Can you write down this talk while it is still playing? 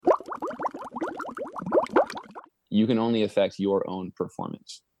you can only affect your own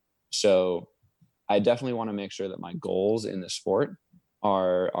performance. So I definitely want to make sure that my goals in the sport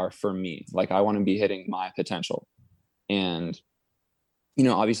are for me. Like, I want to be hitting my potential. And,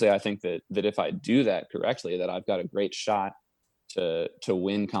 obviously I think that if I do that correctly, that I've got a great shot to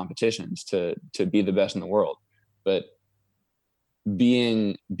win competitions, to be the best in the world. But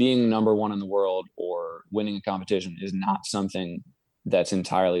being number one in the world or winning a competition is not something that's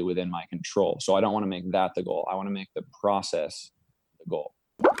entirely within my control. So I don't want to make that the goal. I want to make the process the goal.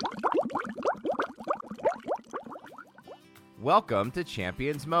 Welcome to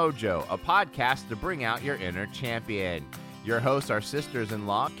Champions Mojo, a podcast to bring out your inner champion. Your hosts are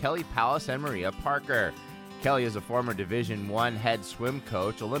sisters-in-law Kelly Pallas and Maria Parker. Kelly is a former Division I head swim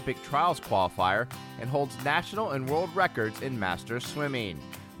coach, Olympic trials qualifier, and holds national and world records in masters swimming.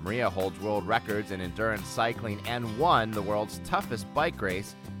 Maria holds world records in endurance cycling and won the world's toughest bike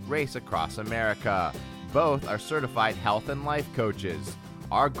race, Race Across America. Both are certified health and life coaches.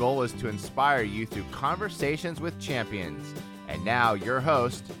 Our goal is to inspire you through conversations with champions. And now your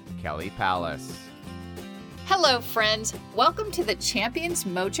host, Kelly Pallas. Hello, friends. Welcome to the Champions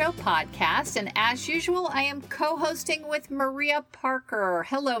Mojo podcast. And as usual, I am co-hosting with Maria Parker.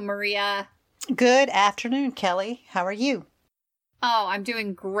 Hello, Maria. Good afternoon, Kelly. How are you? Oh, I'm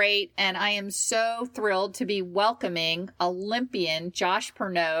doing great. And I am so thrilled to be welcoming Olympian Josh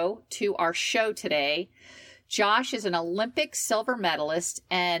Pernot to our show today. Josh is an Olympic silver medalist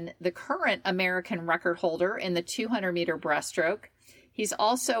and the current American record holder in the 200-meter breaststroke. He's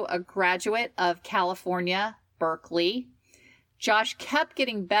also a graduate of California, Berkeley. Josh kept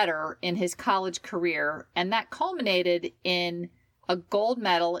getting better in his college career, and that culminated in a gold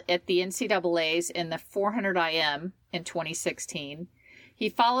medal at the NCAAs in the 400 IM in 2016. He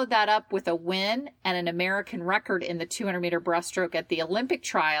followed that up with a win and an American record in the 200-meter breaststroke at the Olympic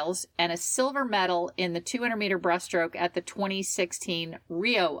trials and a silver medal in the 200-meter breaststroke at the 2016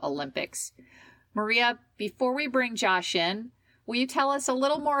 Rio Olympics. Maria, before we bring Josh in, will you tell us a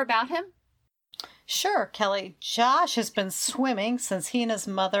little more about him? Sure, Kelly. Josh has been swimming since he and his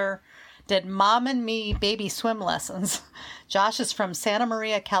mother did mom and me baby swim lessons. Josh is from Santa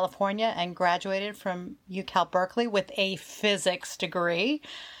Maria, California, and graduated from UCal Berkeley with a physics degree.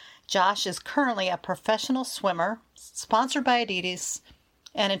 Josh is currently a professional swimmer, sponsored by Adidas,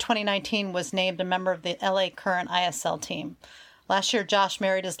 and in 2019 was named a member of the LA Current ISL team. Last year, Josh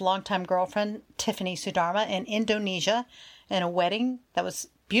married his longtime girlfriend, Tiffany Sudharma, in Indonesia in a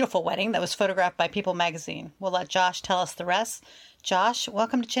beautiful wedding that was photographed by People magazine. We'll let Josh tell us the rest. Josh,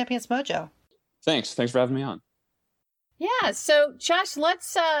 welcome to Champions Mojo. Thanks for having me on. Yeah, so Josh,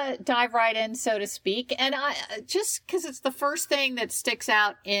 let's dive right in, so to speak. And I just because it's the first thing that sticks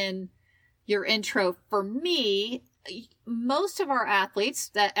out in your intro for me, most of our athletes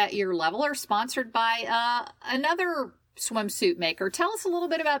that at your level are sponsored by another swimsuit maker. Tell us a little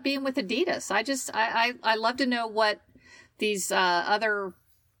bit about being with Adidas. I love to know what these other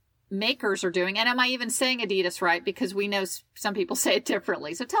makers are doing. And am I even saying Adidas right? Because we know some people say it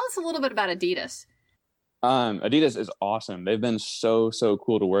differently. So tell us a little bit about Adidas. Adidas is awesome. They've been so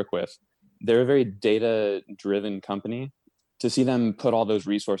cool to work with. They're a very data-driven company. To see them put all those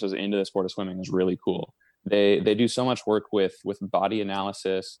resources into the sport of swimming is really cool. They do so much work with body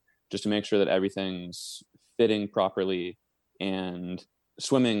analysis just to make sure that everything's fitting properly. And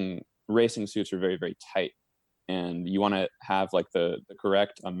racing suits are very, very tight. And you want to have like the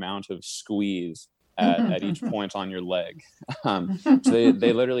correct amount of squeeze at each point on your leg. So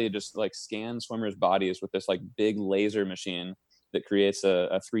they literally just like scan swimmers' bodies with this like big laser machine that creates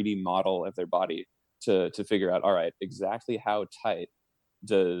a 3D model of their body to figure out, all right, exactly how tight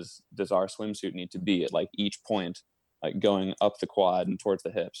does our swimsuit need to be at like each point, like going up the quad and towards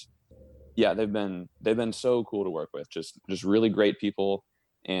the hips. Yeah, they've been so cool to work with. Just really great people,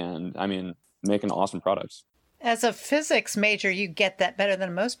 and I mean, making awesome products. As a physics major, you get that better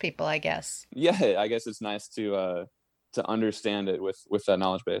than most people, I guess. Yeah, I guess it's nice to understand it with that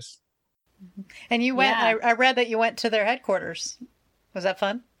knowledge base. And you went. Yeah. I read that you went to their headquarters. Was that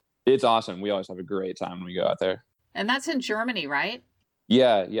fun? It's awesome. We always have a great time when we go out there. And that's in Germany, right?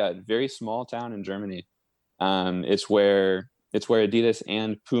 Yeah. Very small town in Germany. It's where Adidas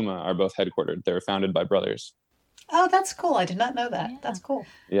and Puma are both headquartered. They're founded by brothers. Oh, that's cool. I did not know that. Yeah. That's cool.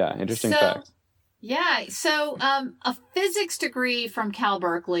 Yeah, interesting fact. Yeah. So a physics degree from Cal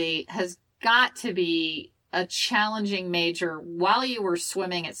Berkeley has got to be a challenging major while you were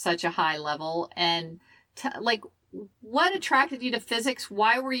swimming at such a high level. And what attracted you to physics?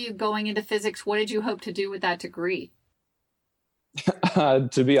 Why were you going into physics? What did you hope to do with that degree?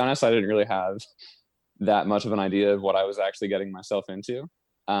 To be honest, I didn't really have that much of an idea of what I was actually getting myself into.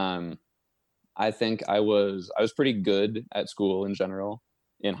 I I think I was pretty good at school in general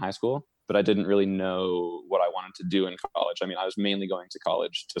in high school, but I didn't really know what I wanted to do in college. I mean, I was mainly going to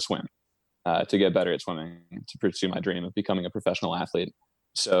college to swim, to get better at swimming, to pursue my dream of becoming a professional athlete.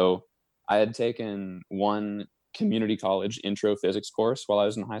 So I had taken one community college intro physics course while I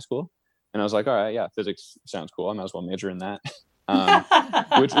was in high school. And I was like, all right, yeah, physics sounds cool. I might as well major in that.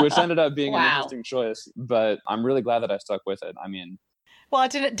 Which ended up being an interesting choice, but I'm really glad that I stuck with it. I mean, well,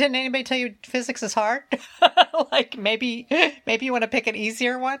 didn't anybody tell you physics is hard? Like maybe you want to pick an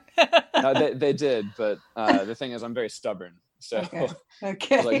easier one? They did, but the thing is, I'm very stubborn. So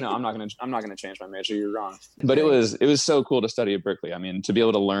Okay. I was like, no, I'm not gonna change my major. You're wrong. But it was so cool to study at Berkeley. I mean, to be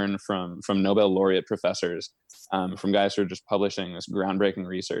able to learn from Nobel laureate professors, from guys who are just publishing this groundbreaking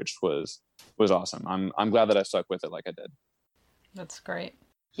research was awesome. I'm glad that I stuck with it like I did. That's great.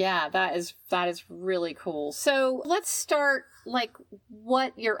 Yeah, that is really cool. So let's start like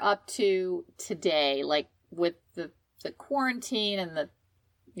what you're up to today, like with the quarantine and the,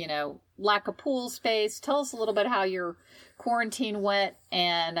 lack of pool space. Tell us a little bit how your quarantine went.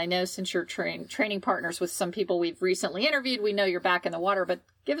 And I know since you're training partners with some people we've recently interviewed, we know you're back in the water, but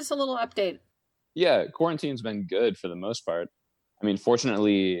give us a little update. Yeah, quarantine's been good for the most part. I mean,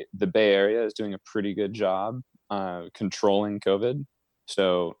 fortunately, the Bay Area is doing a pretty good job controlling COVID.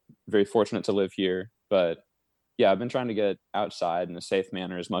 So very fortunate to live here. But yeah, I've been trying to get outside in a safe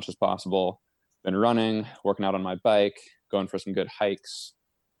manner as much as possible. Been running, working out on my bike, going for some good hikes.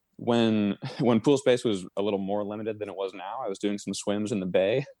 When pool space was a little more limited than it was now, I was doing some swims in the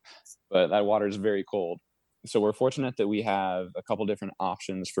bay, but that water is very cold. So we're fortunate that we have a couple different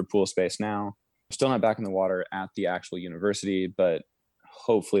options for pool space now. Still not back in the water at the actual university, but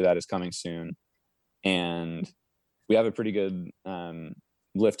hopefully that is coming soon. And we have a pretty good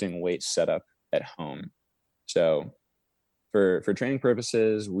lifting weight setup at home. So for training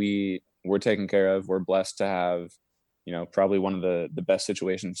purposes, we're taken care of. We're blessed to have, probably one of the best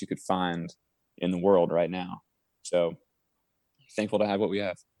situations you could find in the world right now. So thankful to have what we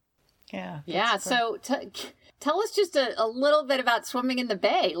have. Yeah. So tell us just a little bit about swimming in the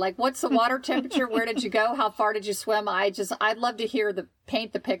bay. Like, what's the water temperature? Where did you go? How far did you swim? I'd love to hear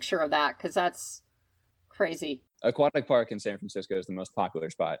paint the picture of that, because that's crazy. Aquatic Park in San Francisco is the most popular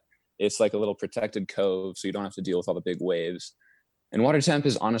spot. It's like a little protected cove, so you don't have to deal with all the big waves. And water temp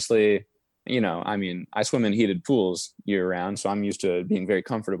is honestly, I swim in heated pools year round, so I'm used to being very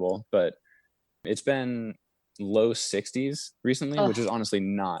comfortable, but it's been low 60s recently, which is honestly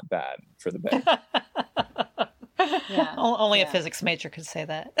not bad for the bay. Yeah. Only a physics major could say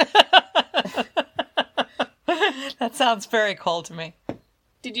that. That sounds very cold to me.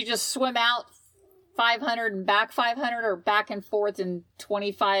 Did you just swim out 500 and back 500, or back and forth in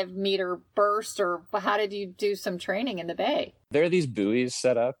 25-meter burst, or how did you do some training in the bay? There are these buoys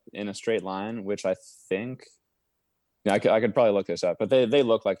set up in a straight line, which I think, I could probably look this up, but they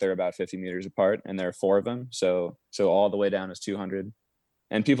look like they're about 50 meters apart, and there are 4 of them. So all the way down is 200.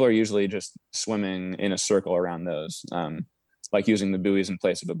 And people are usually just swimming in a circle around those, like using the buoys in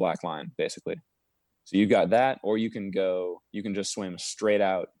place of a black line, basically. So you've got that, or you can just swim straight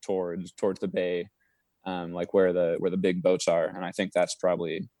out towards the bay, like where the big boats are. And I think that's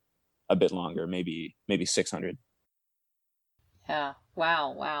probably a bit longer, maybe 600. Yeah.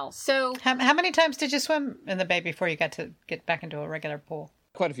 Wow. So how many times did you swim in the bay before you got to get back into a regular pool?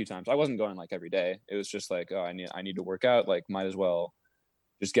 Quite a few times. I wasn't going like every day. It was just like, I need to work out. Like, might as well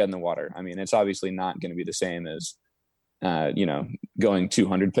just get in the water. I mean, it's obviously not going to be the same as, going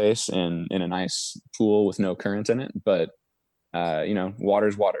 200 pace in a nice pool with no current in it. But,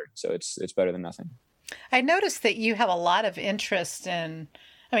 water's water. So it's better than nothing. I noticed that you have a lot of interest in,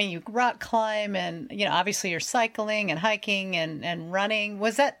 you rock climb and, obviously you're cycling and hiking and running.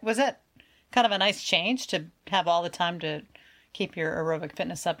 Was that kind of a nice change to have all the time to keep your aerobic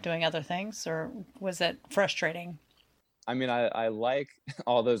fitness up doing other things, or was it frustrating? I mean, I like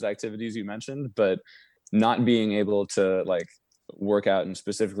all those activities you mentioned, but not being able to like work out and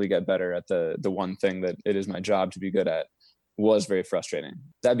specifically get better at the one thing that it is my job to be good at was very frustrating.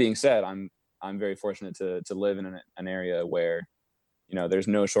 That being said, I'm very fortunate to live in an area where, there's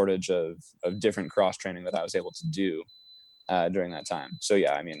no shortage of different cross training that I was able to do during that time. So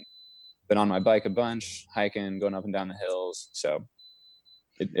yeah, I mean, been on my bike a bunch, hiking, going up and down the hills. So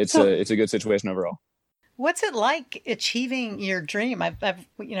it's a good situation overall. What's it like achieving your dream?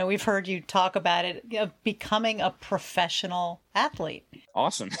 We've heard you talk about it, becoming a professional athlete.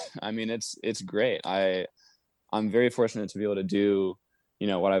 Awesome. I mean, it's great. I'm very fortunate to be able to do,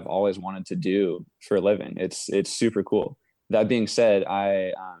 what I've always wanted to do for a living. It's super cool. That being said,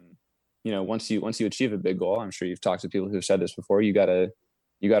 once you achieve a big goal, I'm sure you've talked to people who've said this before, you gotta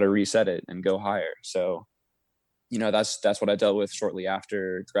you got to reset it and go higher. So, that's what I dealt with shortly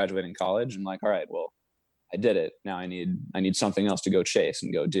after graduating college. And like, all right, well, I did it. Now I need something else to go chase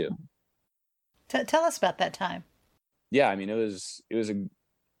and go do. Tell us about that time. Yeah, I mean, it was a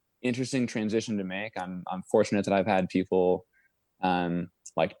interesting transition to make. I'm fortunate that I've had people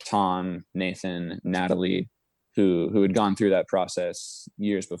like Tom, Nathan, Natalie, who had gone through that process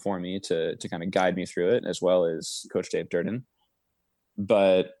years before me to kind of guide me through it, as well as Coach Dave Durden.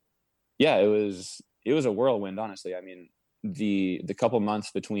 But yeah, it was a whirlwind, honestly. I mean, the couple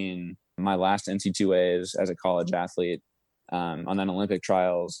months between my last NC2As as a college athlete, and then Olympic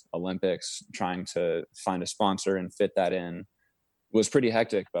trials, Olympics, trying to find a sponsor and fit that in was pretty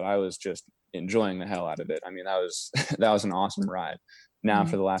hectic, but I was just enjoying the hell out of it. I mean, that was an awesome ride. Now,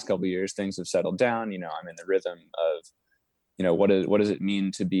 for the last couple of years, things have settled down. I'm in the rhythm of, what does it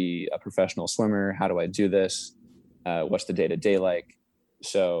mean to be a professional swimmer? How do I do this? What's the day-to-day like?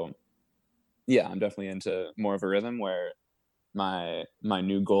 So yeah, I'm definitely into more of a rhythm where my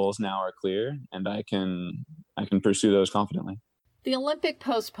new goals now are clear and I can pursue those confidently. The Olympic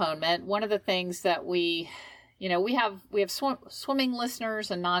postponement, one of the things that we have swimming listeners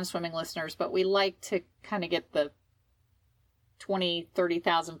and non-swimming listeners, but we like to kind of get the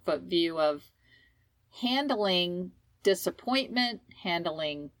 30,000 foot view of handling disappointment,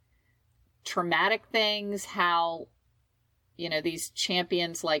 handling traumatic things, how, these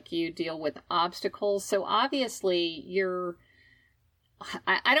champions like you deal with obstacles. So obviously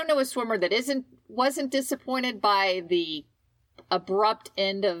I don't know a swimmer that wasn't disappointed by the abrupt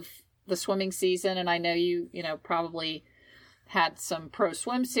end of the swimming season. And I know you probably had some pro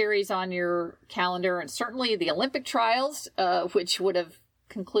swim series on your calendar, and certainly the Olympic trials, which would have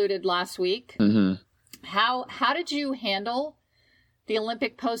concluded last week. Mm-hmm. How did you handle the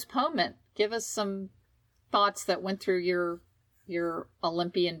Olympic postponement? Give us some thoughts that went through your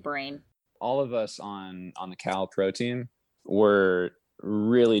Olympian brain. All of us on the Cal Pro team were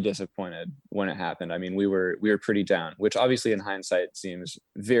really disappointed when it happened. I mean, we were pretty down, which obviously in hindsight seems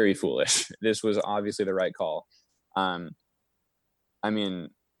very foolish. This was obviously the right call. I mean,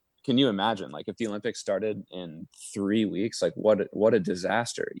 can you imagine, like, if the Olympics started in 3 weeks, like what a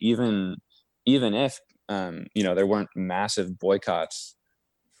disaster. Even if there weren't massive boycotts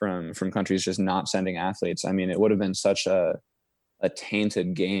from countries just not sending athletes, I mean, it would have been such a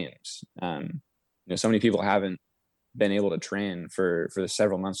tainted games. So many people haven't been able to train for the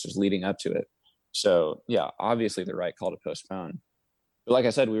several months just leading up to it. So yeah, obviously the right call to postpone. But like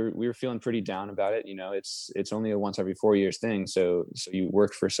I said, we were feeling pretty down about it. It's only a once every 4 years thing. So you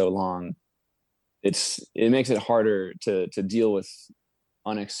work for so long, it makes it harder to deal with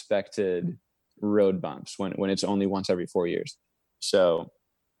unexpected road bumps when it's only once every 4 years. So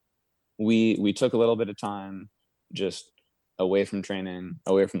we took a little bit of time just away from training,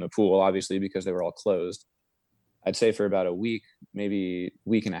 away from the pool, obviously, because they were all closed. I'd say for about a week, maybe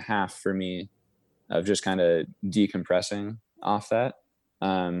week and a half for me, of just kind of decompressing off that.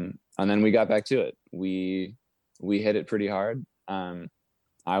 And then we got back to it. We hit it pretty hard.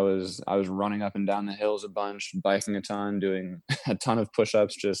 I was running up and down the hills a bunch, biking a ton, doing a ton of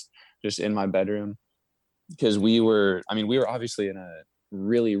push-ups just in my bedroom, because we were obviously in a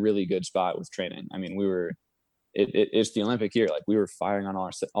really, really good spot with training. I mean, it's the Olympic year. Like, we were firing on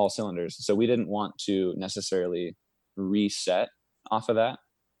all cylinders. So we didn't want to necessarily reset off of that.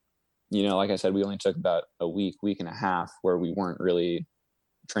 Like I said, we only took about a week and a half where we weren't really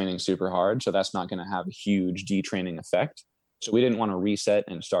training super hard. So that's not going to have a huge detraining effect. So we didn't want to reset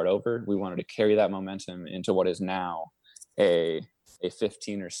and start over. We wanted to carry that momentum into what is now a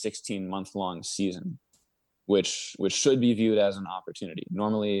 15 or 16 month long season, which should be viewed as an opportunity.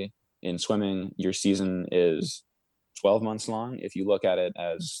 Normally in swimming, your season is 12 months long. If you look at it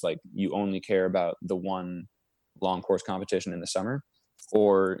as like you only care about the one long course competition in the summer,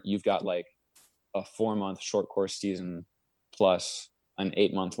 or you've got like a 4-month short course season plus an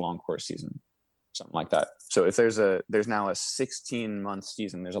 8-month long course season, something like that. So if there's now a 16-month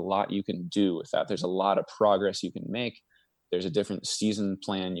season, there's a lot you can do with that. There's a lot of progress you can make. There's a different season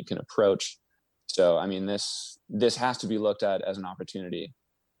plan you can approach. So, I mean, this has to be looked at as an opportunity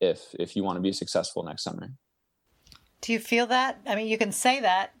if you want to be successful next summer. Do you feel that? I mean, you can say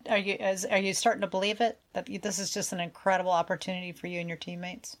that. Are you starting to believe it, that this is just an incredible opportunity for you and your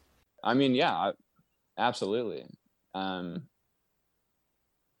teammates? I mean, yeah, absolutely.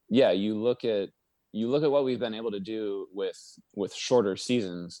 Yeah, you look at what we've been able to do with shorter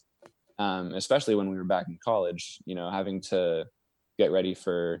seasons, especially when we were back in college. Having to get ready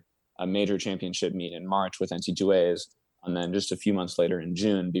for a major championship meet in March with NC2As, and then just a few months later in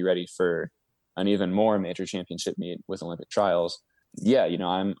June, be ready for an even more major championship meet with Olympic trials. yeah,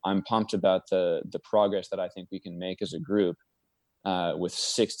 I'm pumped about the progress that I think we can make as a group with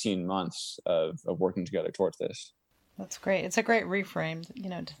 16 months of working together towards this. That's great. It's a great reframe,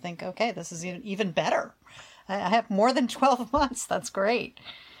 to think, okay, this is even better. I have more than 12 months. That's great.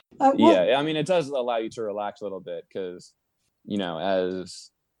 Yeah, I mean, it does allow you to relax a little bit because,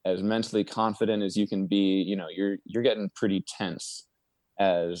 as mentally confident as you can be, you're getting pretty tense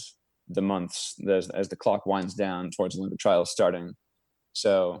as the months, as the clock winds down towards Olympic trials starting.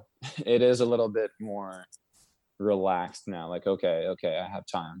 So it is a little bit more relaxed now. Like, okay, I have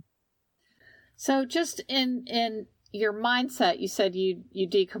time. So just in your mindset, you said you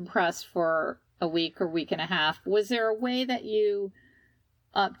decompressed for a week or week and a half. Was there a way that you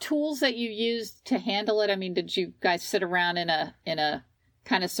tools that you used to handle it? I mean, did you guys sit around in a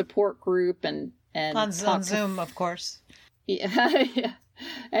kind of support group and on Zoom, of course? Yeah,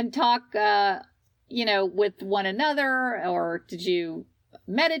 and talk, with one another, or did you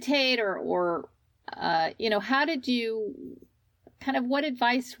meditate, or how did you what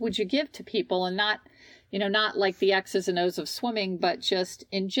advice would you give to people, and not like the X's and O's of swimming, but just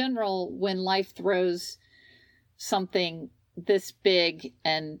in general, when life throws something this big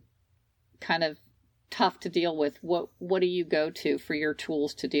and kind of tough to deal with, what do you go to for your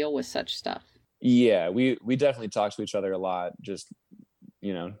tools to deal with such stuff? Yeah, we definitely talk to each other a lot, just,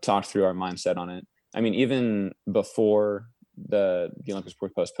 talk through our mindset on it. I mean, even before the Olympics were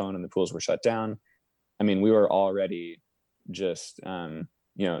postponed and the pools were shut down, I mean, we were already just,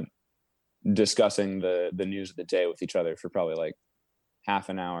 discussing the news of the day with each other for probably like half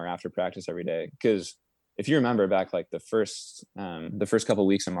an hour after practice every day. Because if you remember back, like the first couple of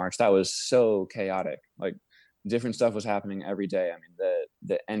weeks in March, that was so chaotic. Like different stuff was happening every day. I mean,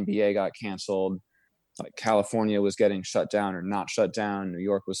 the NBA got canceled, like California was getting shut down or not shut down. New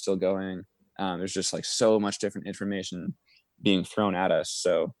York was still going. There's just like so much different information being thrown at us.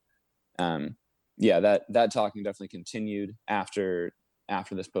 So, that talking definitely continued after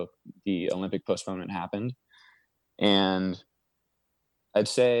the Olympic postponement happened. And I'd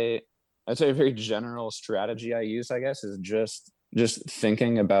say a very general strategy I use, I guess, is just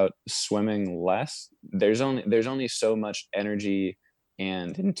thinking about swimming less. There's only so much energy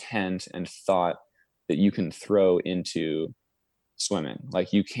and intent and thought that you can throw into swimming.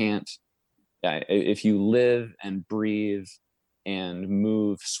 Like you can't, if you live and breathe and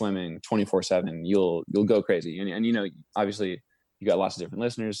move swimming 24/7, you'll go crazy. And obviously you got lots of different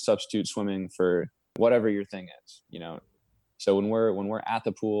listeners, substitute swimming for whatever your thing is, So when we're at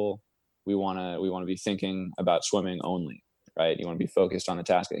the pool, we want to be thinking about swimming only, right? You want to be focused on the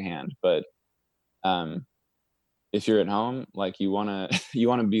task at hand. But if you're at home, like you want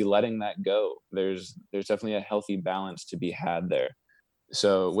to be letting that go. There's definitely a healthy balance to be had there.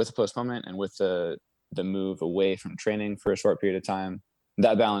 So with the postponement and with the move away from training for a short period of time,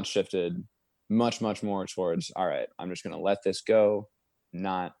 that balance shifted much, much more towards, all right, I'm just going to let this go,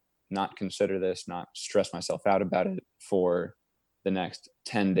 not consider this, not stress myself out about it for the next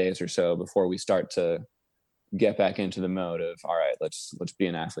 10 days or so before we start to get back into the mode of, all right, let's be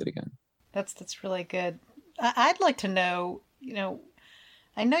an athlete again. That's really good. I'd like to know,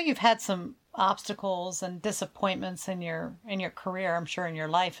 I know you've had some obstacles and disappointments in your career, I'm sure in your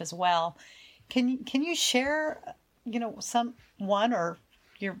life as well. Can you share, one or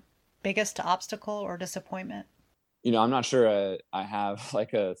your biggest obstacle or disappointment? I'm not sure I have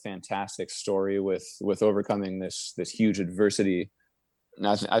like a fantastic story with overcoming this huge adversity. And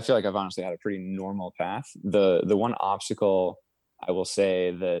I feel like I've honestly had a pretty normal path. The one obstacle I will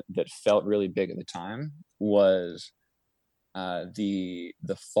say that felt really big at the time was the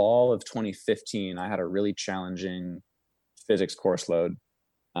fall of 2015. I had a really challenging physics course load.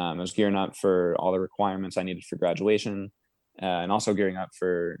 I was gearing up for all the requirements I needed for graduation. And also gearing up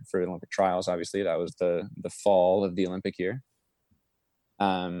for the Olympic trials. Obviously, that was the fall of the Olympic year.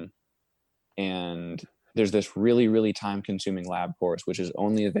 And there's this really, really time-consuming lab course, which is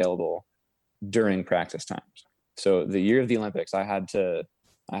only available during practice times. So the year of the Olympics, I had to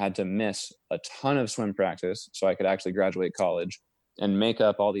miss a ton of swim practice so I could actually graduate college and make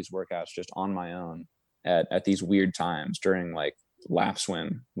up all these workouts just on my own at these weird times during like lap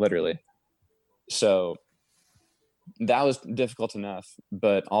swim, literally. So that was difficult enough,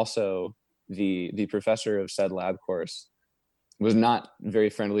 but also the professor of said lab course was not very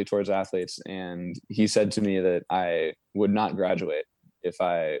friendly towards athletes. And he said to me that I would not graduate if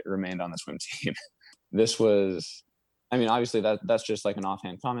I remained on the swim team. This was, I mean, obviously that's just like an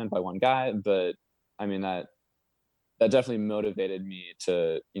offhand comment by one guy, but I mean, that definitely motivated me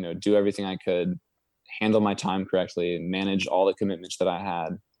to, do everything I could, handle my time correctly, manage all the commitments that I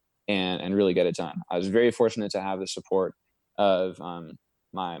had, and really get it done. I was very fortunate to have the support of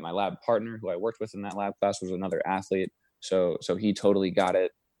my lab partner who I worked with in that lab class was another athlete. So he totally got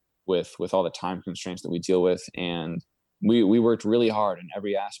it with all the time constraints that we deal with. And we worked really hard in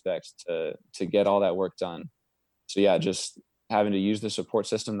every aspect to get all that work done. So yeah, just having to use the support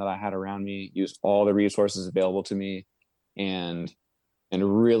system that I had around me, use all the resources available to me, and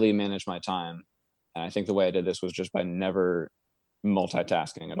really manage my time. And I think the way I did this was just by never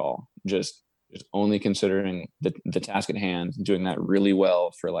multitasking at all. Just only considering the task at hand, doing that really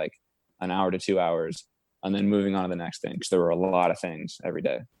well for like an hour to 2 hours, and then moving on to the next thing, because there were a lot of things every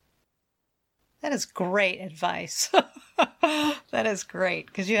day. That is great advice. That is great,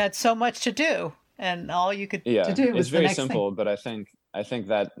 because you had so much to do, and all you could to do was it's very simple, thing. But I think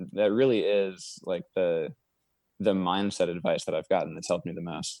that really is like the mindset advice that I've gotten that's helped me the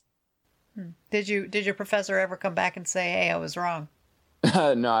most. Did your professor ever come back and say, "Hey, I was wrong"?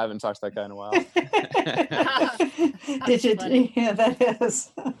 No, I haven't talked to that guy in a while. Did you? Funny. Yeah, that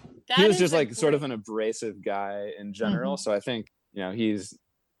is. He was just like sort of an abrasive guy in general. Mm-hmm. So I think,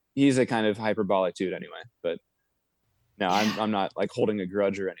 he's a kind of hyperbolic dude anyway, but no, I'm not like holding a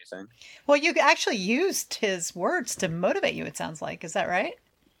grudge or anything. Well, you actually used his words to motivate you, it sounds like. Is that right?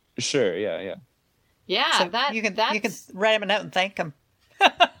 Sure. Yeah. Yeah. So you can write him a note and thank him.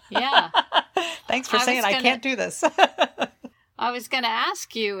 Yeah. Thanks for saying I can't do this. I was going to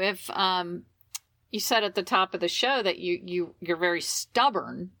ask you if you said at the top of the show that you're very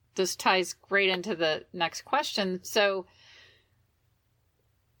stubborn. This ties great into the next question. So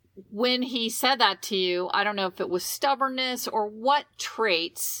when he said that to you, I don't know if it was stubbornness or what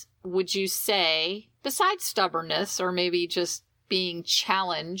traits would you say, besides stubbornness or maybe just being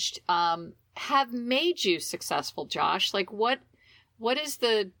challenged, have made you successful, Josh? Like what is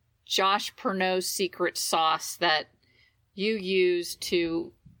the Josh Pernot secret sauce that you use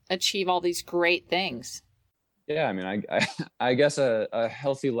to achieve all these great things? Yeah, I mean, I guess a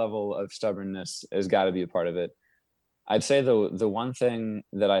healthy level of stubbornness has got to be a part of it. I'd say the one thing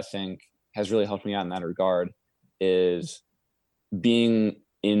that I think has really helped me out in that regard is being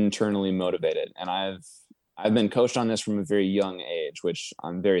internally motivated. And I've been coached on this from a very young age, which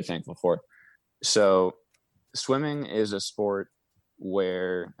I'm very thankful for. So swimming is a sport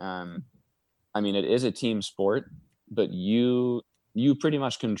where, it is a team sport, but you pretty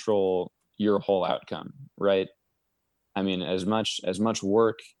much control your whole outcome, right? I mean, as much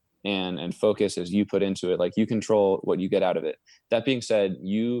work and focus as you put into it, like you control what you get out of it. That being said,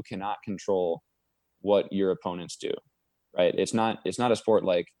 you cannot control what your opponents do, right? It's not a sport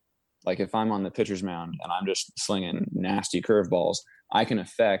like if I'm on the pitcher's mound and I'm just slinging nasty curveballs, I can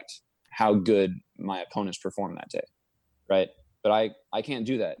affect how good my opponents perform that day, right? But I can't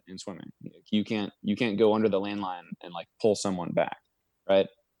do that in swimming. You can't go under the landline and like pull someone back, right?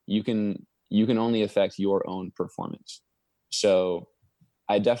 You can only affect your own performance. So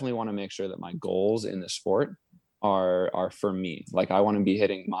I definitely want to make sure that my goals in the sport are for me. Like I want to be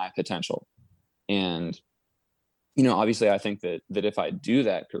hitting my potential. And, obviously I think that if I do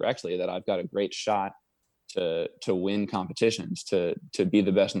that correctly, that I've got a great shot to win competitions, to be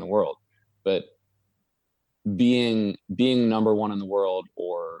the best in the world. But being number one in the world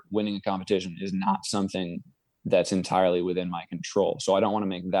or winning a competition is not something that's entirely within my control. So I don't want to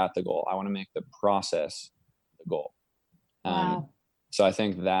make that the goal. I want to make the process the goal. Wow. So I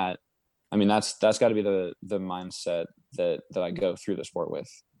think that's got to be the mindset that I go through the sport with.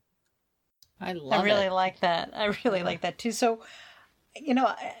 I really like that. I really like that too. So,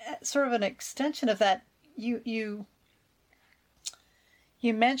 sort of an extension of that, you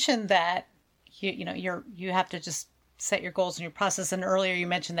mentioned that you have to just set your goals and your process. And earlier you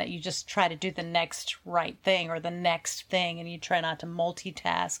mentioned that you just try to do the next right thing or the next thing, and you try not to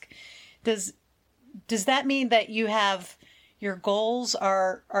multitask. Does that mean that you have your goals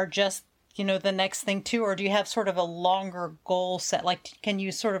are just, the next thing too, or do you have sort of a longer goal set? Like,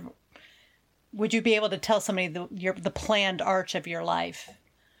 would you be able to tell somebody the planned arch of your life?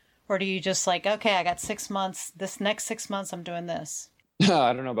 Or do you just like, okay, I got 6 months, this next 6 months, I'm doing this?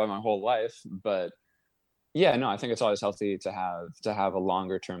 I don't know about my whole life, but yeah, no, I think it's always healthy to have a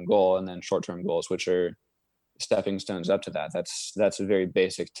longer term goal and then short term goals, which are stepping stones up to that. That's a very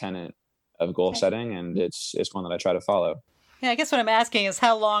basic tenet of goal setting, and it's one that I try to follow. Yeah, I guess what I'm asking is,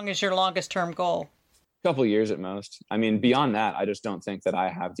 how long is your longest term goal? A couple of years at most. I mean, beyond that, I just don't think that I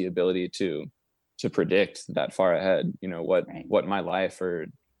have the ability to predict that far ahead, what my life or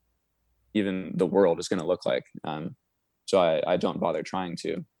even the world is going to look like. So I don't bother trying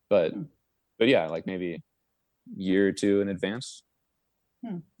to, but yeah, like maybe year or two in advance.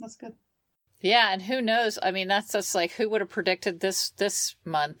 That's good. Yeah. And who knows? I mean, that's just like, who would have predicted this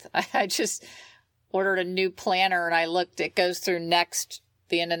month? ordered a new planner, and I looked, it goes through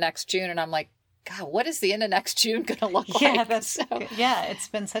the end of next June, and I'm like, God, what is the end of next June going to look like? Yeah, it's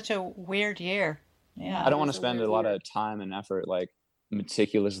been such a weird year. Yeah, I don't want to spend a lot of time and effort like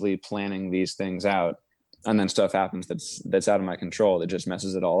meticulously planning these things out, and then stuff happens that's out of my control that just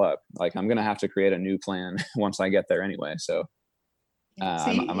messes it all up. Like, I'm gonna have to create a new plan once I get there anyway. So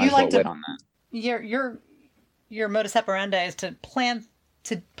I might as well wait on that. Your modus operandi is to plan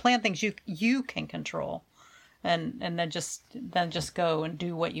things you can control, and then just go and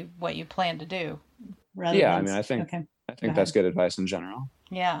do what you plan to do. I think that's good advice in general.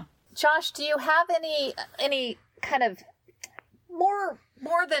 Yeah. Josh, do you have any kind of more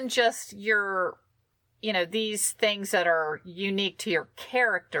than just your, these things that are unique to your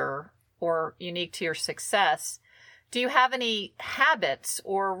character or unique to your success? Do you have any habits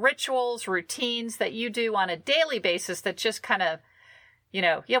or rituals, routines that you do on a daily basis that just kind of,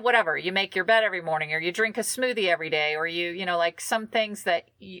 whatever, you make your bed every morning, or you drink a smoothie every day, or you like some things that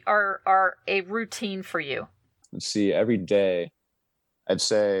are a routine for you? Let's see, every day, I'd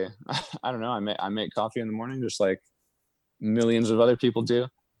say, I don't know, I make coffee in the morning, just like millions of other people do.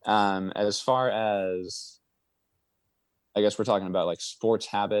 As far as, I guess we're talking about like sports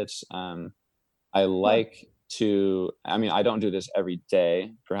habits, I like to, I don't do this every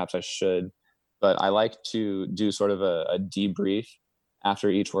day, perhaps I should, but I like to do sort of a debrief after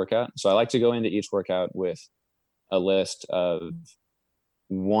each workout. So I like to go into each workout with a list of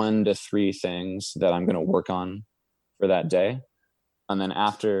 1 to 3 things that I'm going to work on for that day. And then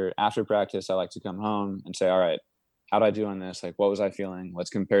after practice, I like to come home and say, all right, how did I do on this? Like, what was I feeling? Let's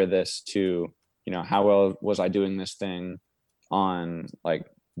compare this to, how well was I doing this thing on like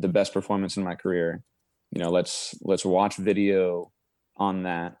the best performance in my career? Let's watch video on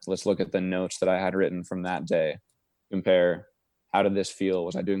that. Let's look at the notes that I had written from that day. Compare, how did this feel?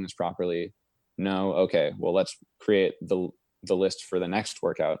 Was I doing this properly? No. Okay. Well, let's create the list for the next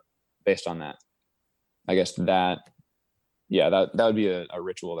workout based on that. I guess that would be a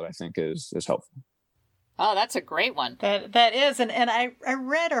ritual that I think is helpful. Oh, that's a great one. That is. And I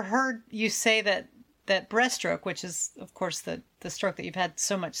read or heard you say that breaststroke, which is, of course, the stroke that you've had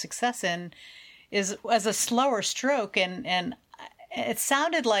so much success in, is as a slower stroke. And it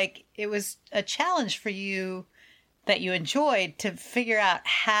sounded like it was a challenge for you that you enjoyed to figure out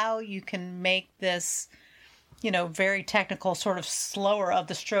how you can make this, very technical sort of slower of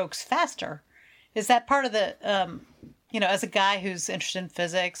the strokes faster. Is that part of the, as a guy who's interested in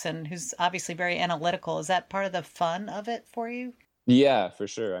physics and who's obviously very analytical, is that part of the fun of it for you? Yeah, for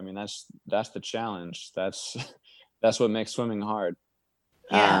sure. That's the challenge. That's what makes swimming hard.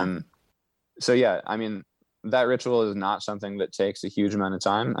 Yeah. So yeah, that ritual is not something that takes a huge amount of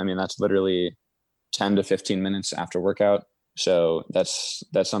time. That's literally 10 to 15 minutes after workout. So that's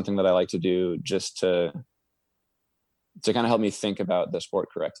something that I like to do just to kind of help me think about the sport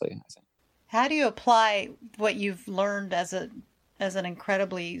correctly, I think. How do you apply what you've learned as an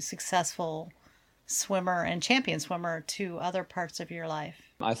incredibly successful swimmer and champion swimmer to other parts of your life?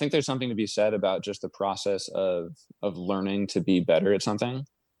 I think there's something to be said about just the process of learning to be better at something,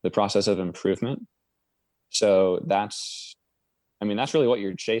 the process of improvement. So that's really what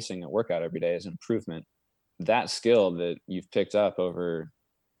you're chasing at workout every day is improvement. That skill that you've picked up over,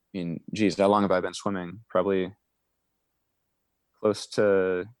 how long have I been swimming? Probably close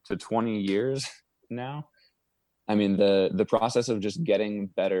to 20 years now. The process of just getting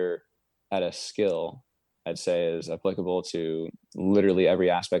better at a skill, I'd say, is applicable to literally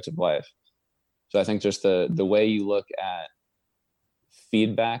every aspect of life. So I think just the way you look at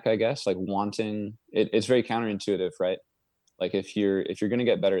feedback, I guess, like wanting it's very counterintuitive, right? Like if you're going to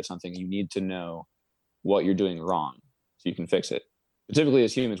get better at something, you need to know what you're doing wrong so you can fix it. But typically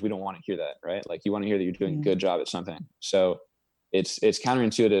as humans, we don't want to hear that, right? Like you want to hear that you're doing a good job at something. So it's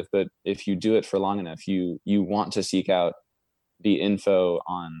counterintuitive, but if you do it for long enough, you want to seek out the info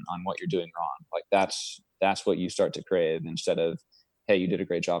on what you're doing wrong. Like that's what you start to crave instead of, hey, you did a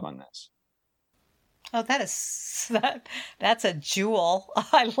great job on this. Oh, that's a jewel.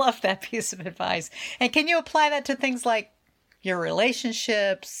 I love that piece of advice. And can you apply that to things like your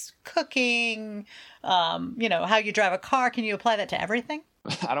relationships, cooking, how you drive a car? Can you apply that to everything?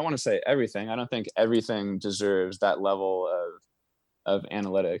 I don't want to say everything. I don't think everything deserves that level of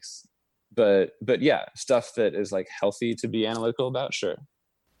analytics, but yeah, stuff that is like healthy to be analytical about. Sure.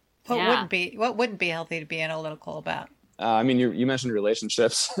 What wouldn't be healthy to be analytical about? You mentioned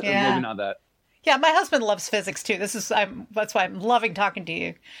relationships. Yeah. Maybe not that. Yeah, my husband loves physics too. That's why I'm loving talking to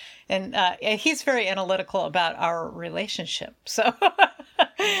you, and he's very analytical about our relationship. So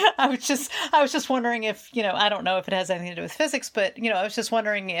I was just wondering if, I don't know if it has anything to do with physics, but, I was just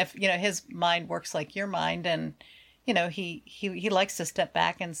wondering if, his mind works like your mind, and, he likes to step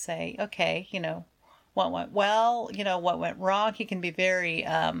back and say, okay, what went well, what went wrong. He can be very,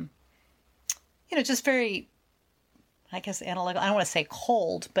 just very, I guess, analytical. I don't want to say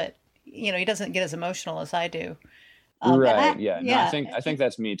cold, but, he doesn't get as emotional as I do. Right. Yeah. No, I think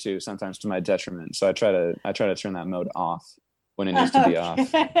that's me too, sometimes to my detriment. So I try to turn that mode off when it needs to be off.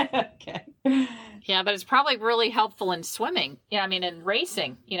 Okay. Yeah, but it's probably really helpful in swimming. Yeah, I mean, in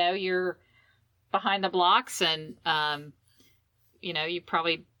racing, you're behind the blocks, and you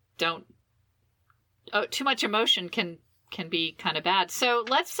probably don't. Oh, too much emotion can be kind of bad. So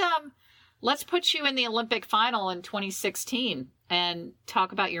let's put you in the Olympic final in 2016 and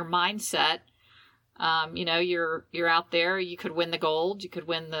talk about your mindset. You're out there. You could win the gold. You could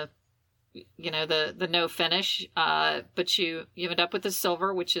win the no finish. But you ended up with the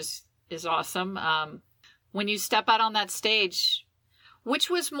silver, which is awesome. When you step out on that stage, which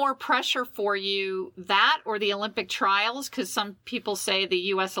was more pressure for you, that or the Olympic trials? Because some people say the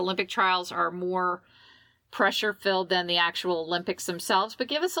U.S. Olympic trials are more pressure filled than the actual Olympics themselves. But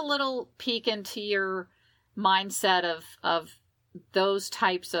give us a little peek into your mindset of those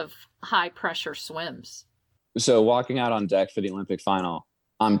types of high pressure swims. So walking out on deck for the Olympic final,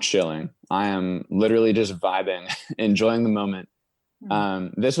 I'm chilling. I am literally just vibing, enjoying the moment.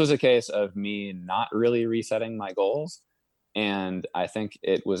 This was a case of me not really resetting my goals, and I think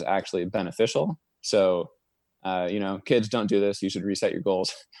it was actually beneficial. So, kids, don't do this. You should reset your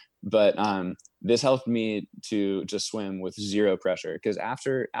goals. But this helped me to just swim with zero pressure, because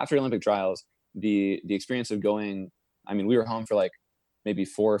after Olympic trials, the experience of going, I mean, we were home for like maybe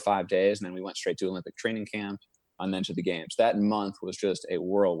 4 or 5 days, and then we went straight to Olympic training camp and then to the games. That month was just a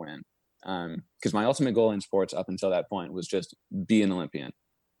whirlwind, because my ultimate goal in sports up until that point was just be an Olympian.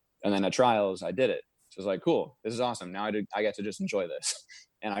 And then at trials, I did it. So I was like, cool, this is awesome. Now I get to just enjoy this.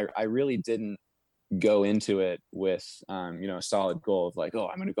 And I really didn't go into it with, a solid goal of like, oh,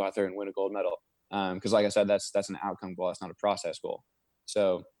 I'm going to go out there and win a gold medal. Because like I said, that's an outcome goal. That's not a process goal.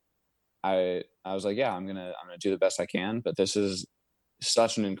 So I was like, yeah, I'm gonna do the best I can, but this is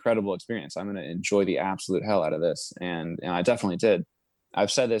such an incredible experience. I'm gonna enjoy the absolute hell out of this, and I definitely did.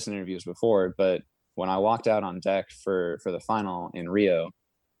 I've said this in interviews before, but when I walked out on deck for the final in Rio,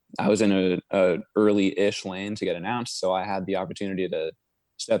 I was in a early-ish lane to get announced, so I had the opportunity to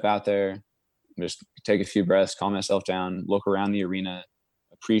step out there, just take a few breaths, calm myself down, look around the arena,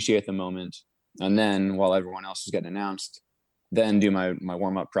 appreciate the moment, and then while everyone else was getting announced, then do my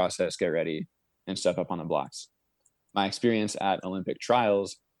warm-up process, get ready, and step up on the blocks. My experience at Olympic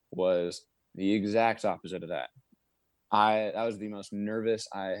trials was the exact opposite of that. That was the most nervous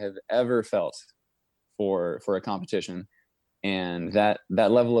I have ever felt for a competition. And that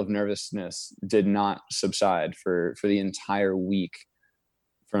level of nervousness did not subside for the entire week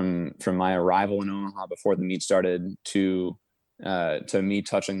from my arrival in Omaha before the meet started to me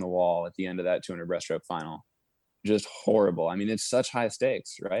touching the wall at the end of that 200 breaststroke final. Just horrible. I mean, it's such high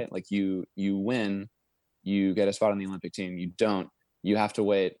stakes, right? Like you win, you get a spot on the Olympic team. You don't, you have to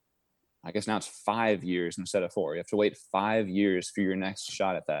wait. I guess now it's 5 years instead of 4. You have to wait 5 years for your next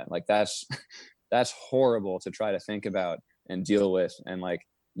shot at that. Like that's horrible to try to think about and deal with. And like,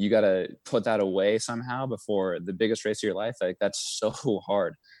 you got to put that away somehow before the biggest race of your life. Like that's so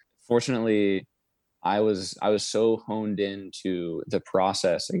hard. Fortunately, I was so honed into the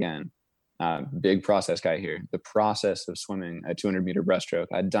process again. Big process guy here. The process of swimming a 200-meter breaststroke.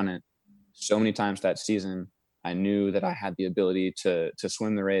 I'd done it so many times that season. I knew that I had the ability to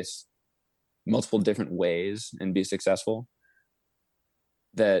swim the race multiple different ways and be successful,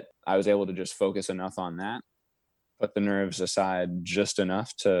 that I was able to just focus enough on that, put the nerves aside just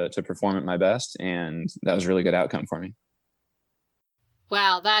enough to perform at my best. And that was a really good outcome for me.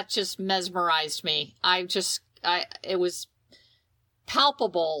 Wow, that just mesmerized me. It was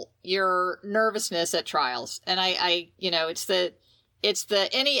palpable, your nervousness at trials. And it's the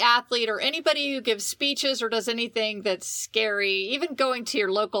any athlete or anybody who gives speeches or does anything that's scary, even going to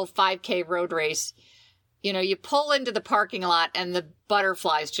your local 5K road race, you pull into the parking lot and the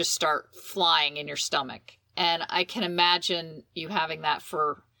butterflies just start flying in your stomach. And I can imagine you having that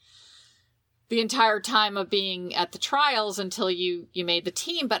for the entire time of being at the trials until you made the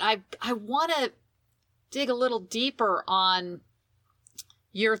team. But I want to dig a little deeper on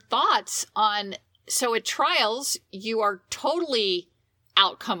your thoughts on, so at trials, you are totally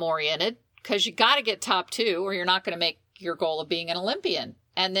outcome oriented because you got to get top 2 or you're not going to make your goal of being an Olympian.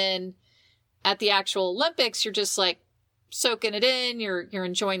 And then at the actual Olympics, you're just like soaking it in. You're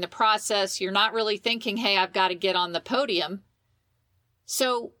enjoying the process. You're not really thinking, hey, I've got to get on the podium.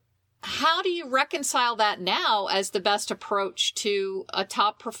 So how do you reconcile that now as the best approach to a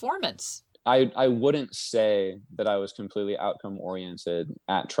top performance? I wouldn't say that I was completely outcome oriented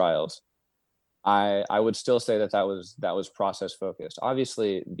at trials. I would still say that was process focused.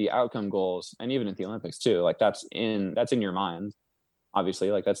 Obviously, the outcome goals, and even at the Olympics too, like that's in your mind. Obviously,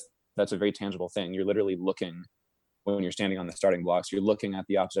 like that's a very tangible thing. You're literally looking when you're standing on the starting blocks. You're looking at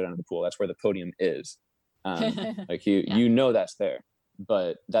the opposite end of the pool. That's where the podium is. Like you know that's there,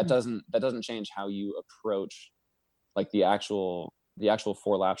 but that doesn't change how you approach like the actual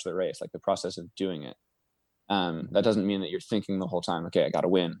 4 laps of the race, like the process of doing it. That doesn't mean that you're thinking the whole time, okay, I got to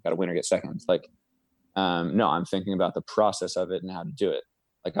win or get second. Like, no, I'm thinking about the process of it and how to do it.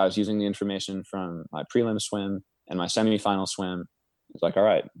 Like I was using the information from my prelim swim and my semifinal swim. It's like, all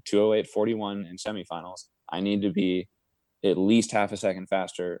right, 2:08:41 in semifinals. I need to be at least half a second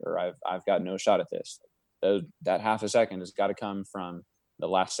faster, or I've got no shot at this. That half a second has got to come from the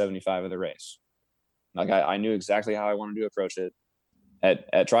last 75 of the race. Like I knew exactly how I wanted to approach it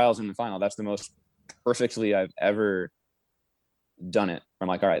at trials in the final. That's the most perfectly I've ever done it. I'm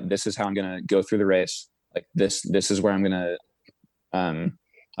like, all right, this is how I'm going to go through the race. Like this is where I'm going to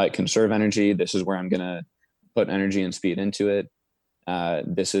like conserve energy. This is where I'm going to put energy and speed into it.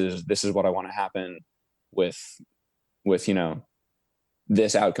 This is what I want to happen with,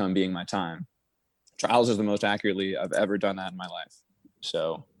 this outcome being my time. Trials is the most accurately I've ever done that in my life.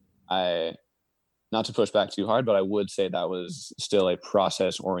 So not to push back too hard, but I would say that was still a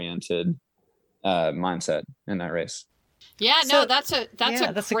process oriented mindset in that race. Yeah, no, that's a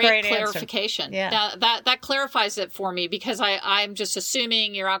great clarification. Yeah. That clarifies it for me, because I'm just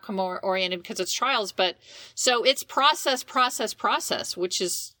assuming you're outcome oriented because it's trials, but so it's process, which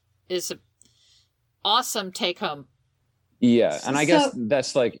is an awesome take home. Yeah, and I guess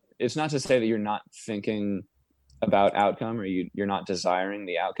that's like, it's not to say that you're not thinking about outcome or you're not desiring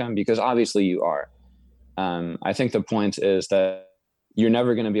the outcome, because obviously you are. I think the point is that you're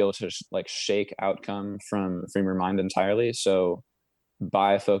never going to be able to like shake outcome from your mind entirely. So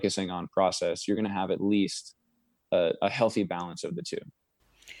by focusing on process, you're going to have at least a healthy balance of the two.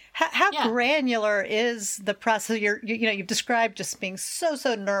 How granular is the process? You've described just being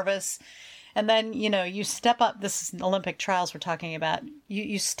so nervous, and then you step up. This is Olympic trials we're talking about.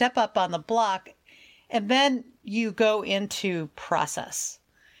 You step up on the block, and then you go into process.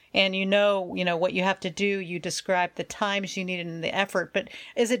 And what you have to do. You describe the times you need and the effort. But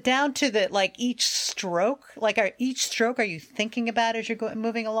is it down to each stroke? Each stroke, are you thinking about as you're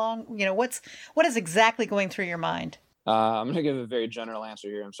moving along? What is exactly going through your mind? I'm going to give a very general answer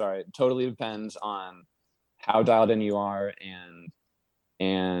here. I'm sorry. It totally depends on how dialed in you are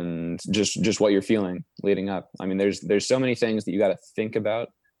and just what you're feeling leading up. I mean, there's so many things that you got to think about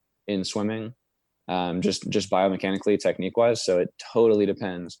in swimming. Just biomechanically, technique wise. So it totally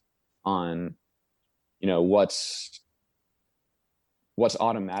depends on, what's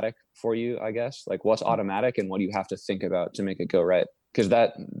automatic for you, I guess, like what's automatic and what you have to think about to make it go right. Cause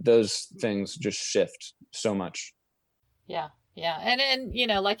those things just shift so much. Yeah. Yeah. And,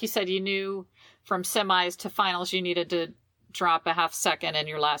 like you said, you knew from semis to finals, you needed to drop a half second and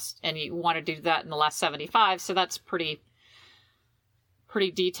you want to do that in the last 75. So that's pretty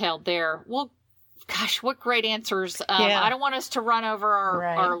detailed there. Well, gosh, what great answers. I don't want us to run over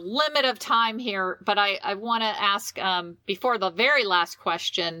our limit of time here, but I want to ask, before the very last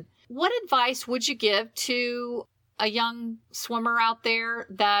question, what advice would you give to a young swimmer out there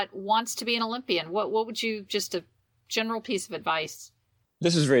that wants to be an Olympian? What would you, just a general piece of advice?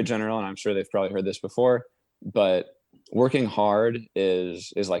 This is very general, and I'm sure they've probably heard this before, but working hard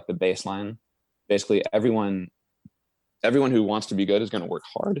is like the baseline. Basically, everyone who wants to be good is going to work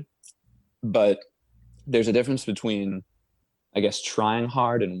hard. But there's a difference between, I guess, trying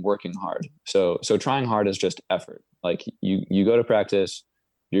hard and working hard. So trying hard is just effort. Like you go to practice,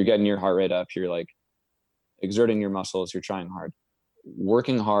 you're getting your heart rate up, you're like exerting your muscles, you're trying hard.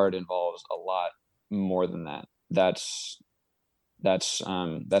 Working hard involves a lot more than that. That's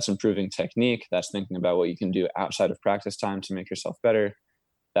improving technique. That's thinking about what you can do outside of practice time to make yourself better.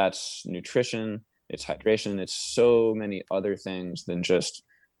 That's nutrition. It's hydration. It's so many other things than just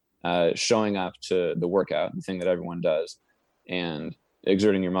showing up to the workout, the thing that everyone does, and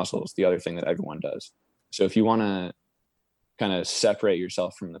exerting your muscles, the other thing that everyone does. So if you want to kind of separate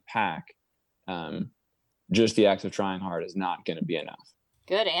yourself from the pack, just the act of trying hard is not going to be enough.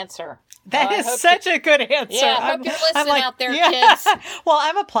 Good answer. That is such a good answer. Yeah, I hope you're listening out there, kids. Well,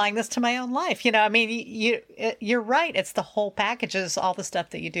 I'm applying this to my own life. I mean, you're right. It's the whole package, is all the stuff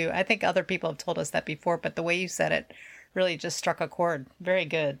that you do. I think other people have told us that before, but the way you said it really just struck a chord. Very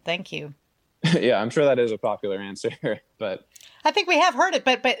good. Thank you. Yeah, I'm sure that is a popular answer, but I think we have heard it,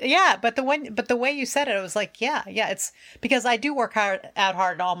 but the way you said it, it was like, yeah, it's because I do work out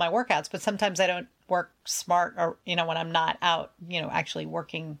hard in all my workouts, but sometimes I don't work smart, or when I'm not out, actually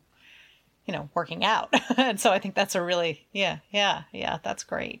working out. And so I think that's a really, yeah, that's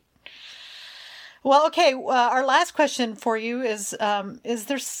great. Well, okay. Our last question for you is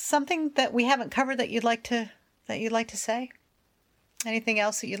there something that we haven't covered that you'd like to say? Anything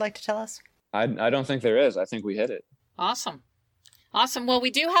else that you'd like to tell us? I don't think there is. I think we hit it. Awesome. Well,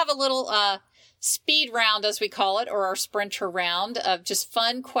 we do have a little speed round, as we call it, or our sprinter round of just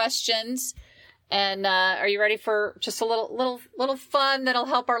fun questions. And are you ready for just a little fun that'll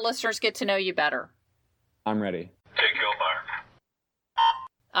help our listeners get to know you better? I'm ready. Take your mark.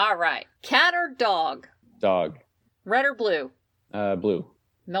 All right. Cat or dog? Dog. Red or blue? Blue.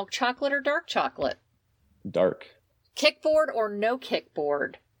 Milk chocolate or dark chocolate? Dark. Kickboard or no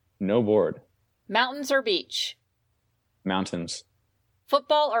kickboard? No board. Mountains or beach? Mountains.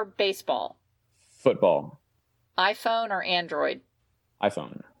 Football or baseball? Football. iPhone or Android?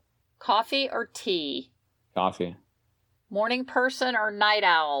 iPhone. Coffee or tea? Coffee. Morning person or night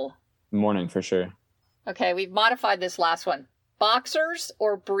owl? Morning for sure. Okay, we've modified this last one. Boxers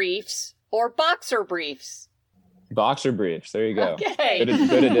or briefs or boxer briefs? Boxer briefs. There you go. Okay.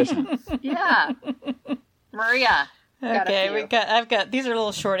 Good addition. Yeah. Maria. Okay, I've got these are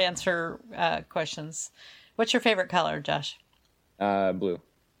little short answer questions. What's your favorite color, Josh? Blue.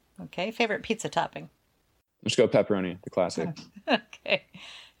 Okay, favorite pizza topping? Let's go pepperoni, the classic. Okay.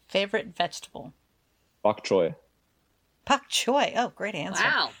 Favorite vegetable? Bok choy. Pak choi. Oh, great answer.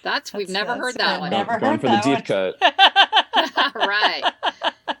 Wow, we've never heard that one. Never Going heard for the that deep one. cut. Right.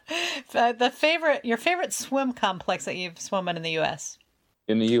 Your favorite swim complex that you've swum in the U.S.?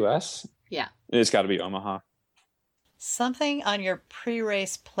 In the U.S.? Yeah. It's got to be Omaha. Something on your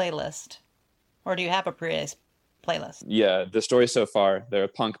pre-race playlist, or do you have a pre-race playlist? Yeah, the story so far. They're a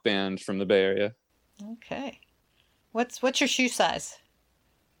punk band from the Bay Area. Okay. What's your shoe size?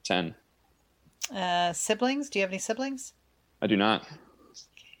 10. Siblings? Do you have any siblings? I do not.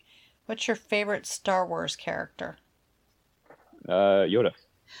 What's your favorite Star Wars character? Yoda.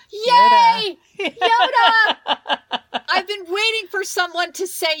 Yay! Yoda! I've been waiting for someone to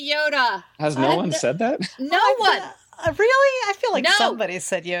say Yoda. Has no one said that? No one. Really? I feel like No. somebody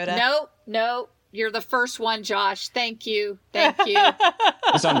said Yoda. No. You're the first one, Josh. Thank you.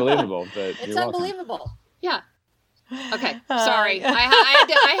 It's unbelievable, but It's you're welcome. unbelievable. Yeah. Okay. Sorry.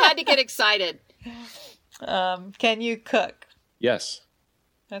 I had to get excited. Can you cook? Yes.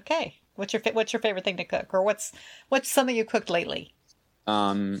 Okay. What's your favorite thing to cook, or what's something you cooked lately?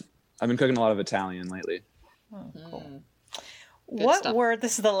 I've been cooking a lot of Italian lately. Oh, cool. Good What stuff. word?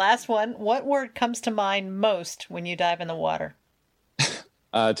 This is the last one. What word comes to mind most when you dive in the water?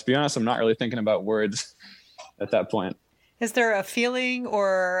 To be honest, I'm not really thinking about words at that point. Is there a feeling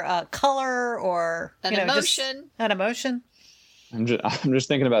or a color or An emotion? An emotion? I'm just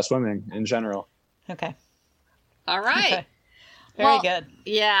thinking about swimming in general. Okay. All right. Okay. Very good.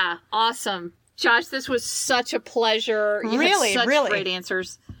 Yeah. Awesome. Josh, this was such a pleasure. You Really, had such really. great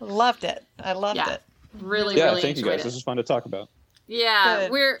answers. Loved it. I loved Yeah. it. Really, Yeah, really thank you enjoyed guys. it. This is fun to talk about. Yeah,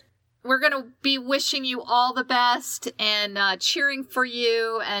 Good. we're gonna be wishing you all the best and cheering for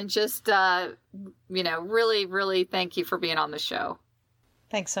you, and just really, really thank you for being on the show.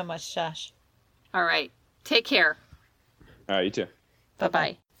 Thanks so much, Josh. All right, take care. All right, you too.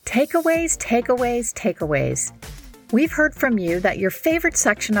 Bye-bye. Takeaways. We've heard from you that your favorite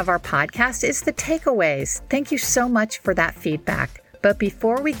section of our podcast is the takeaways. Thank you so much for that feedback. But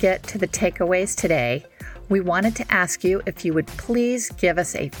before we get to the takeaways today, we wanted to ask you if you would please give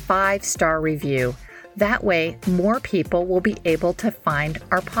us a 5-star review. That way, more people will be able to find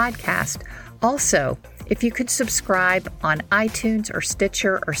our podcast. Also, if you could subscribe on iTunes or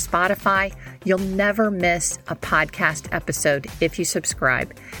Stitcher or Spotify, you'll never miss a podcast episode if you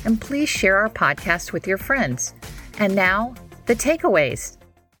subscribe. And please share our podcast with your friends. And now, the takeaways.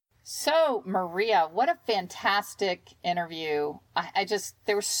 So, Maria, what a fantastic interview.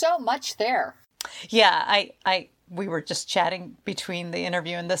 There was so much there. Yeah, we were just chatting between the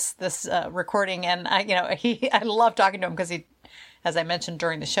interview and this recording, and I love talking to him because he, as I mentioned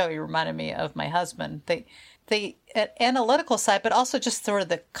during the show, he reminded me of my husband. The analytical side, but also just sort of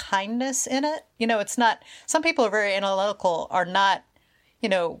the kindness in it. It's not. Some people are very analytical, are not,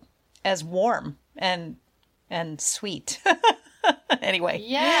 as warm and sweet. Anyway,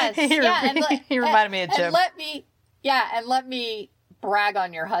 Yes, he reminded me of Jim. And let me brag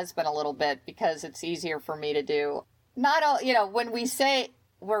on your husband a little bit, because it's easier for me to do. Not all, when we say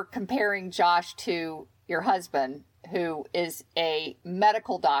we're comparing Josh to your husband, who is a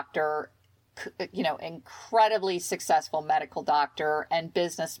medical doctor, incredibly successful medical doctor and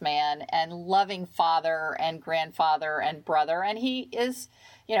businessman and loving father and grandfather and brother. And he is,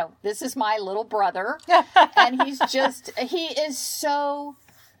 this is my little brother. And he is so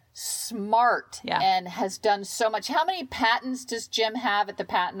smart and has done so much. How many patents does Jim have at the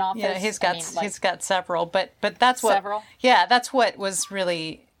patent office? Yeah, he's got several, but that's what, several? Yeah, that's what was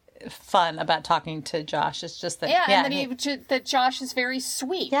really fun about talking to Josh. It's just that, that Josh is very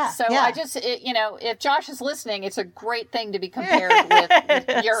sweet. Yeah, so yeah. I just, if Josh is listening, it's a great thing to be compared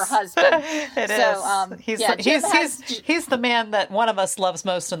with your husband. It is. He's the man that one of us loves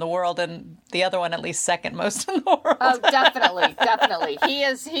most in the world, and the other one at least second most in the world. Oh, definitely. He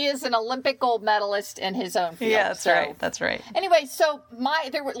is an Olympic gold medalist in his own field. Yeah, that's right. Anyway, so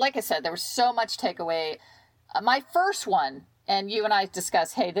like I said, there was so much takeaway. My first one. And you and I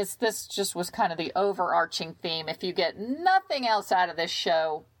discussed, hey, this just was kind of the overarching theme. If you get nothing else out of this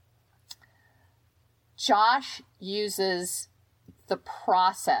show, Josh uses the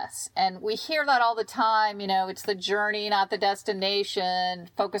process. And we hear that all the time, it's the journey, not the destination.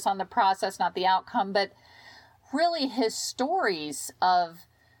 Focus on the process, not the outcome. But really his stories of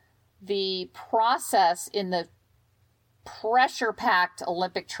the process in the pressure-packed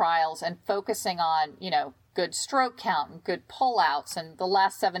Olympic trials and focusing on, good stroke count and good pullouts, and the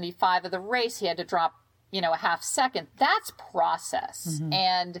last 75 of the race he had to drop a half second. That's process. Mm-hmm.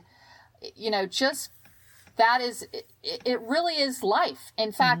 And just that is it really is life.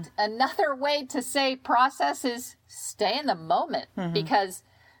 In fact, another way to say process is stay in the moment, because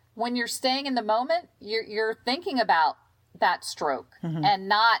when you're staying in the moment, you're thinking about that stroke and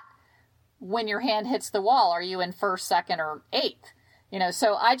not when your hand hits the wall, are you in first, second, or eighth?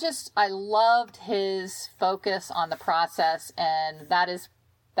 So I loved his focus on the process, and that is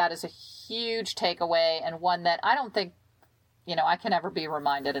a huge takeaway, and one that I don't think, I can ever be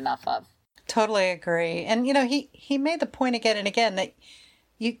reminded enough of. Totally agree. And, he made the point again and again that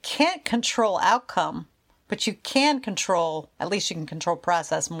you can't control outcome, but you can control, at least you can control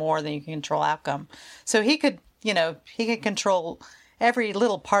process more than you can control outcome. So he could control every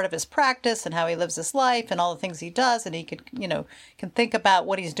little part of his practice and how he lives his life and all the things he does. And he could, can think about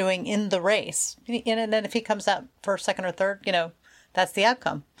what he's doing in the race. And then if he comes out first, second, or third, that's the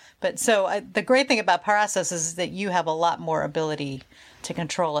outcome. But so the great thing about process is that you have a lot more ability to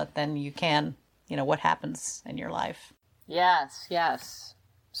control it than you can, what happens in your life. Yes.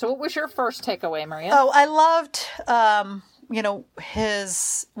 So what was your first takeaway, Maria? Oh, I loved,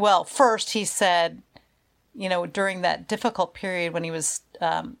 first he said, during that difficult period when he was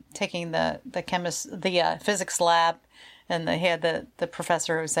taking the physics lab, and he had the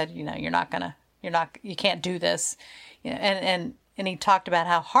professor who said, you can't do this, and he talked about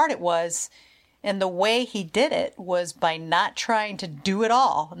how hard it was, and the way he did it was by not trying to do it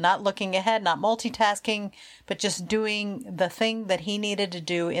all, not looking ahead, not multitasking, but just doing the thing that he needed to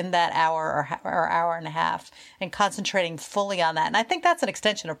do in that hour or hour and a half, and concentrating fully on that. And I think that's an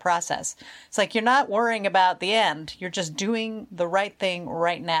extension of process. It's like you're not worrying about the end. You're just doing the right thing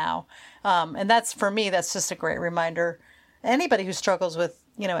right now. And that's, for me, that's just a great reminder. Anybody who struggles with,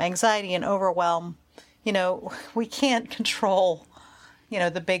 anxiety and overwhelm, we can't control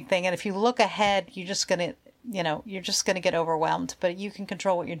the big thing. And if you look ahead, you're just going to get overwhelmed, but you can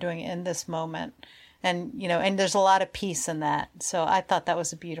control what you're doing in this moment. And, and there's a lot of peace in that. So I thought that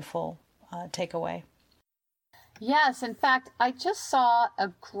was a beautiful takeaway. Yes. In fact, I just saw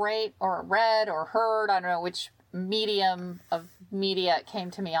read or heard, I don't know which medium of media it came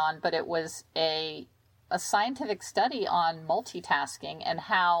to me on, but it was a scientific study on multitasking and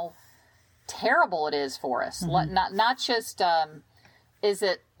how terrible it is for us. Not just, is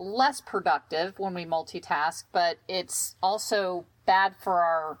it less productive when we multitask, but it's also bad for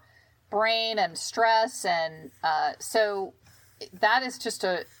our brain and stress. And so that is just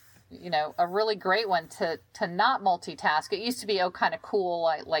a really great one to not multitask. It used to be, kind of cool.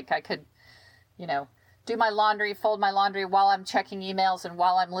 I could, do my laundry, fold my laundry while I'm checking emails and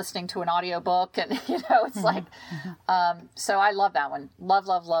while I'm listening to an audiobook. And, it's like, so I love that one. Love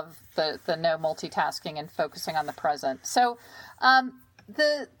the no multitasking and focusing on the present. So,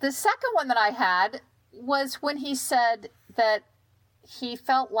 the second one that I had was when he said that he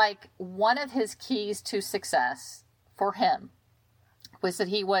felt like one of his keys to success for him was that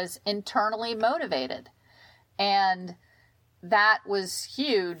he was internally motivated. And that was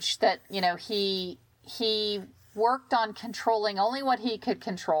huge, that, he worked on controlling only what he could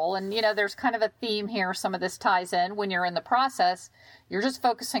control. And, there's kind of a theme here. Some of this ties in. When you're in the process, you're just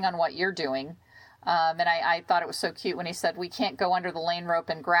focusing on what you're doing. And I thought it was so cute when he said, we can't go under the lane rope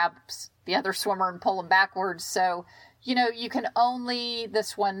and grab the other swimmer and pull him backwards. So you can only,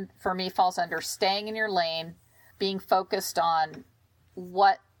 this one for me falls under staying in your lane, being focused on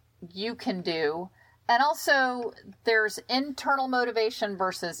what you can do. And also there's internal motivation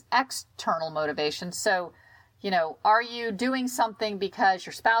versus external motivation. So, are you doing something because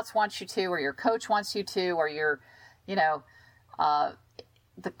your spouse wants you to, or your coach wants you to, or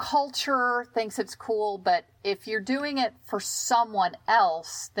the culture thinks it's cool, but if you're doing it for someone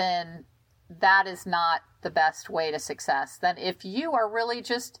else, then that is not the best way to success. Then if you are really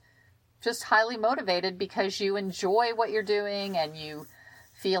just highly motivated because you enjoy what you're doing and you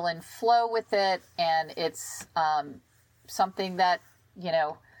feel in flow with it, and it's something that,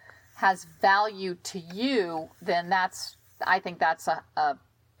 has value to you, then I think that's a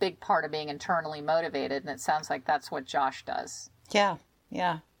big part of being internally motivated. And it sounds like that's what Josh does. Yeah.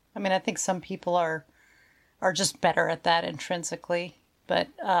 Yeah. I mean, I think some people are just better at that intrinsically, but,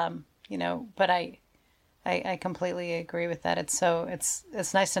 but I completely agree with that. It's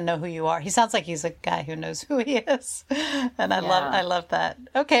nice to know who you are. He sounds like he's a guy who knows who he is. And I love that.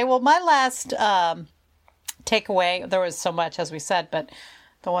 Okay. Well, my last, takeaway, there was so much, as we said, but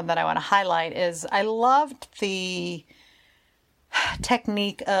the one that I want to highlight is I loved the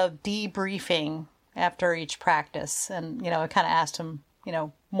technique of debriefing after each practice. And, I kind of asked him,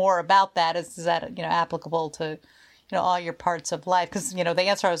 more about that. Is that, applicable to, all your parts of life? Because, the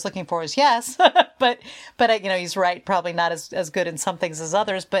answer I was looking for is yes, but he's right. Probably not as good in some things as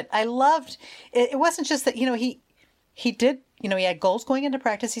others, but I loved it. It wasn't just that, he did, he had goals going into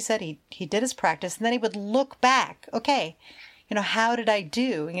practice. He said he did his practice, and then he would look back. Okay, how did I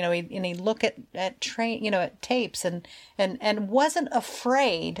do? He'd look at tapes and wasn't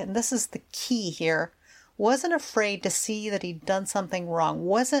afraid. And this is the key here. Wasn't afraid to see that he'd done something wrong.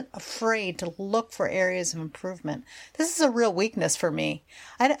 Wasn't afraid to look for areas of improvement. This is a real weakness for me.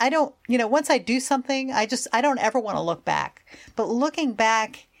 I don't, once I do something, I don't ever want to look back. But looking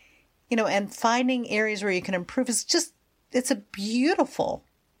back, and finding areas where you can improve it's a beautiful,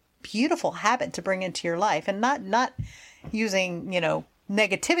 beautiful habit to bring into your life, and not using,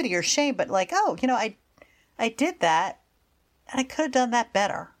 negativity or shame, but like, I did that and I could have done that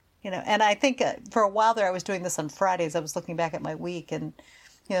better. And I think for a while there, I was doing this on Fridays. I was looking back at my week and,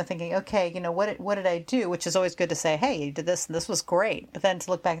 thinking, okay, what did I do? Which is always good to say, hey, you did this and this was great. But then to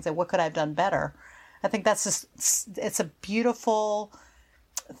look back and say, what could I have done better? I think it's a beautiful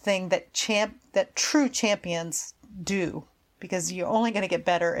thing that true champions do, because you're only going to get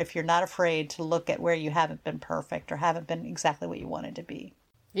better if you're not afraid to look at where you haven't been perfect or haven't been exactly what you wanted to be.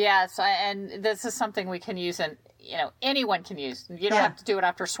 Yes, and this is something we can use in, anyone can use. You don't have to do it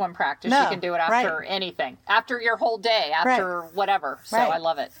after swim practice. No, you can do it after anything, after your whole day, after whatever. So I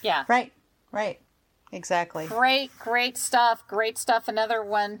love it. Yeah. Right. Exactly. Great stuff.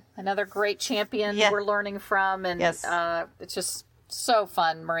 Another great champion we're learning from. And it's just so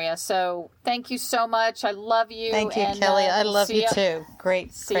fun, Maria. So thank you so much. I love you. Thank you, Kelly. I love you too.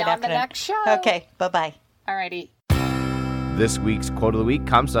 Great. See you on the next show. Okay. Bye-bye. All righty. This week's quote of the week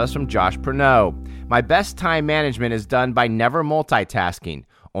comes to us from Josh Pernot. My best time management is done by never multitasking,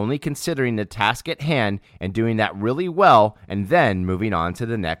 only considering the task at hand and doing that really well, and then moving on to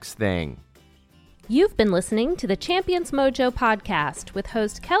the next thing. You've been listening to the Champions Mojo podcast with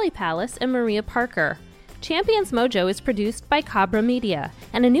host Kelly Palace and Maria Parker. Champions Mojo is produced by Cabra Media,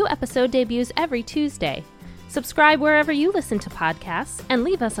 and a new episode debuts every Tuesday. Subscribe wherever you listen to podcasts and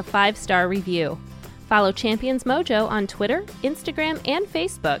leave us a 5-star review. Follow Champions Mojo on Twitter, Instagram, and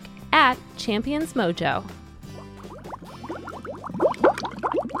Facebook @Champions Mojo.